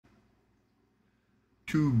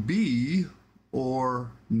to be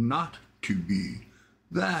or not to be?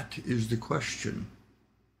 That is the question.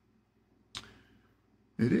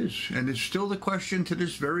 It is, and it's still the question to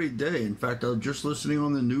this very day. In fact, I was just listening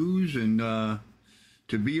on the news, and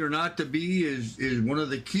to be or not to be is one of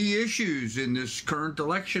the key issues in this current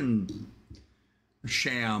election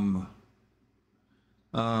sham.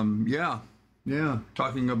 Yeah,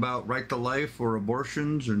 talking about right to life or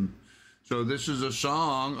abortions, and so this is a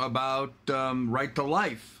song about right to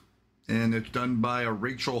life, and it's done by a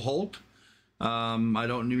Rachel Holt. I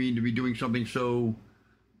don't mean to be doing something so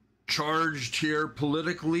charged here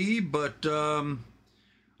politically, but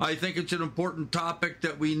I think it's an important topic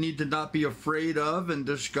that we need to not be afraid of and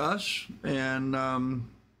discuss. And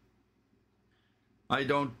I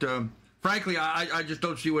don't, frankly, I just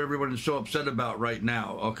don't see what everyone is so upset about right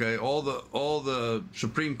now. Okay, all the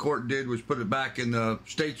Supreme Court did was put it back in the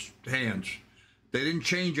state's hands. They didn't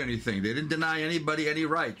change anything. They didn't deny anybody any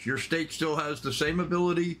rights. Your state still has the same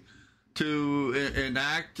ability to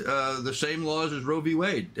enact the same laws as Roe v.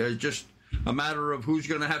 Wade. It's just a matter of who's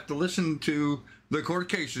going to have to listen to the court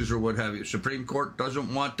cases or what have you. Supreme Court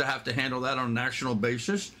doesn't want to have to handle that on a national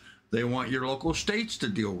basis. They want your local states to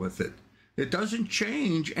deal with it. It doesn't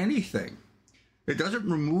change anything. It doesn't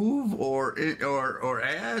remove or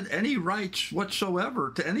add any rights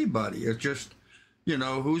whatsoever to anybody. It's just, you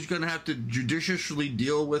know, who's going to have to judiciously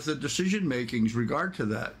deal with the decision makings regard to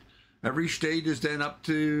that. Every state is then up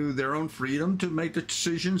to their own freedom to make the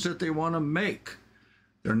decisions that they want to make.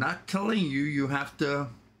 They're not telling you you have to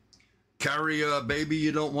carry a baby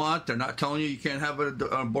you don't want. They're not telling you you can't have an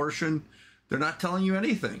abortion. They're not telling you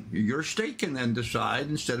anything. Your state can then decide,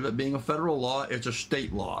 instead of it being a federal law, it's a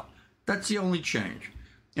state law. That's the only change.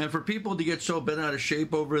 And for people to get so bent out of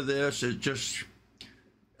shape over this, it just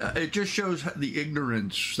shows the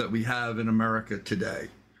ignorance that we have in America today.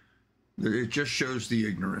 It just shows the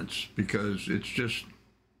ignorance, because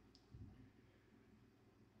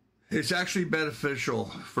it's actually beneficial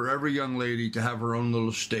for every young lady to have her own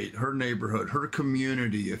little state, her neighborhood, her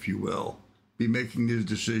community, if you will, be making these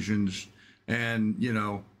decisions. And, you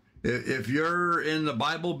know, if you're in the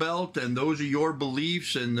Bible Belt and those are your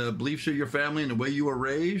beliefs and the beliefs of your family and the way you were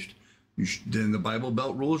raised, then the Bible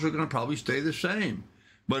Belt rules are going to probably stay the same.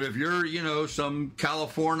 But if you're, you know, some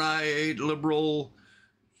California liberal,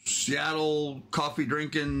 Seattle coffee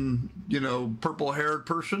drinking, you know, purple haired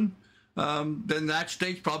person, then that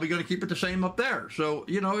state's probably going to keep it the same up there. So,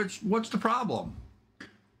 you know, what's the problem?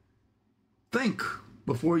 Think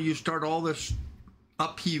before you start all this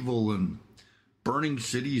upheaval and burning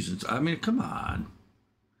cities. I mean, come on.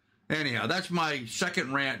 Anyhow, that's my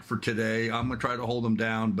second rant for today. I'm going to try to hold them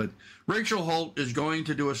down. But Rachel Holt is going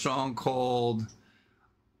to do a song called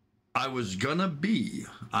I Was Gonna Be.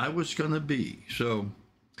 I Was Gonna Be. So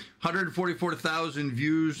 144,000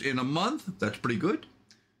 views in a month. That's pretty good.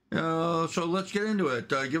 So let's get into it.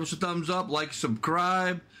 Give us a thumbs up, like,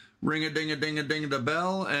 subscribe, ring-a-ding-a-ding-a-ding the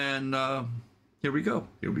bell, and here we go.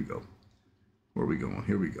 Here we go. Where are we going?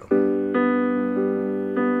 Here we go.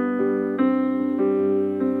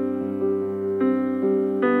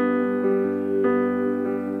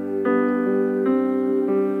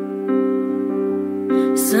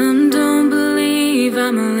 Some don't believe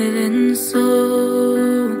I'm a living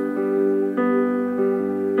soul,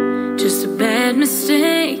 just a bad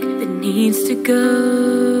mistake that needs to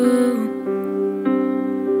go.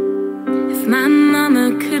 If my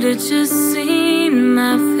mama could have just seen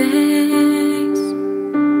my face,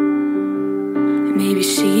 maybe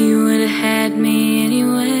she would have had me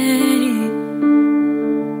anyway.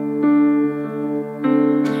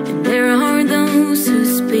 And there are those who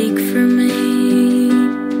speak for me,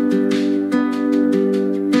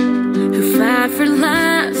 for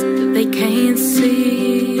lives that they can't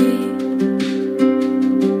see.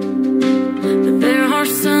 But there are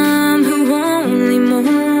some who only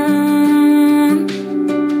mourn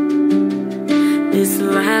this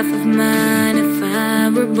life of mine if I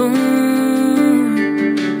were born.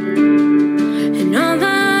 And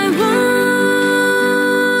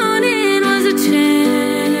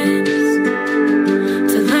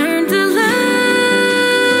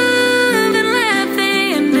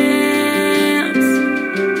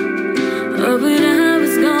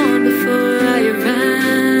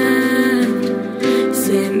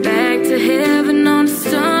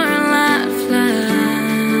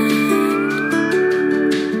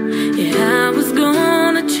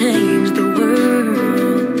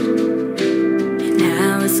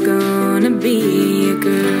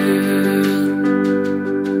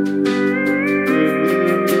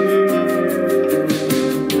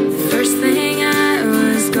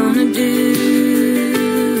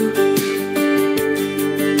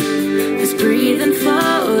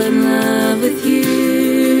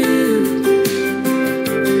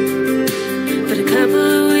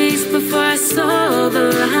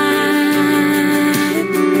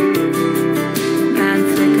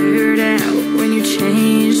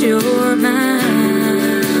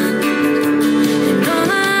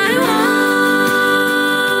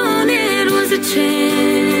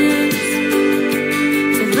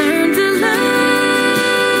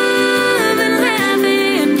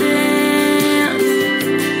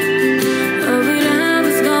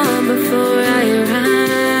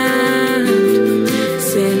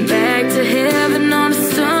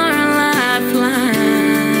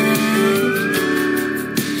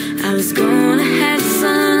was gonna have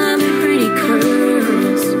some pretty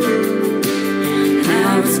curls.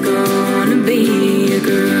 I was gonna be a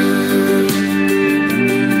girl.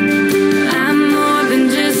 I'm more than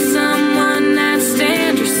just someone that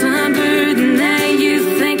stands or some burden that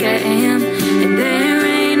you think I am. And there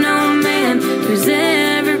ain't no man who's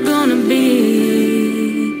ever gonna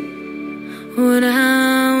be what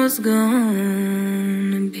I was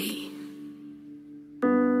gonna be.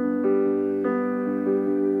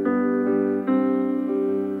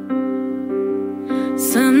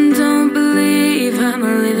 Some don't believe I'm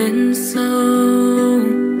a living soul,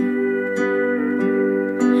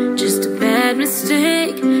 just a bad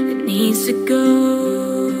mistake that needs to go.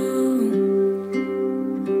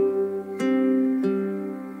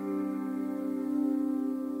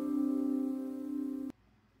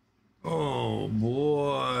 Oh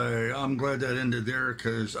boy, I'm glad that ended there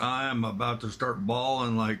because I'm about to start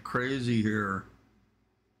bawling like crazy here.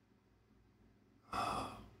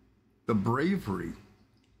 The bravery.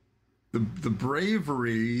 The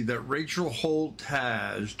bravery that Rachel Holt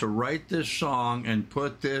has to write this song and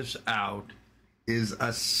put this out is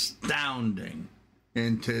astounding.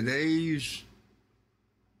 In today's,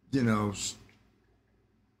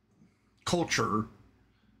 culture,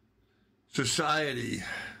 society,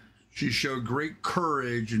 she showed great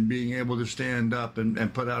courage in being able to stand up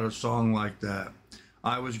and put out a song like that.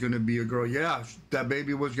 I was going to be a girl. Yeah, that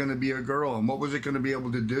baby was going to be a girl. And what was it going to be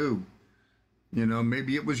able to do?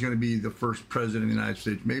 Maybe it was going to be the first president of the United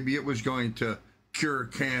States. Maybe it was going to cure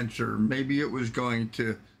cancer. Maybe it was going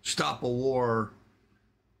to stop a war.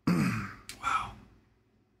 Wow.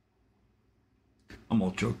 I'm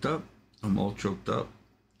all choked up.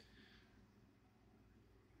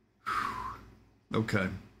 Okay.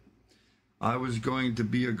 I was going to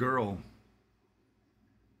be a girl.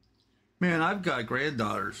 Man, I've got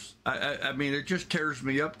granddaughters. I mean, it just tears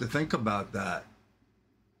me up to think about that.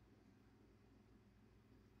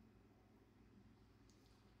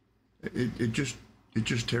 It just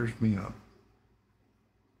tears me up.